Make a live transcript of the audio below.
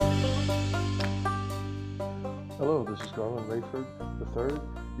Hello, this is Garland Rayford III.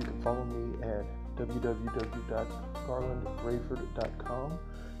 You can follow me at www.garlandrayford.com.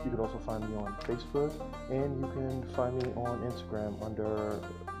 You can also find me on Facebook, and you can find me on Instagram under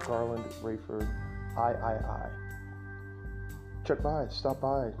Garland Rayford III. Check by, stop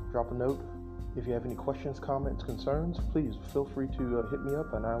by, drop a note. If you have any questions, comments, concerns, please feel free to hit me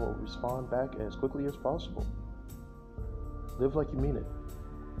up and I will respond back as quickly as possible. Live like you mean it.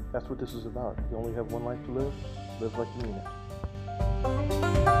 That's what this is about. You only have one life to live. Live like you mean it.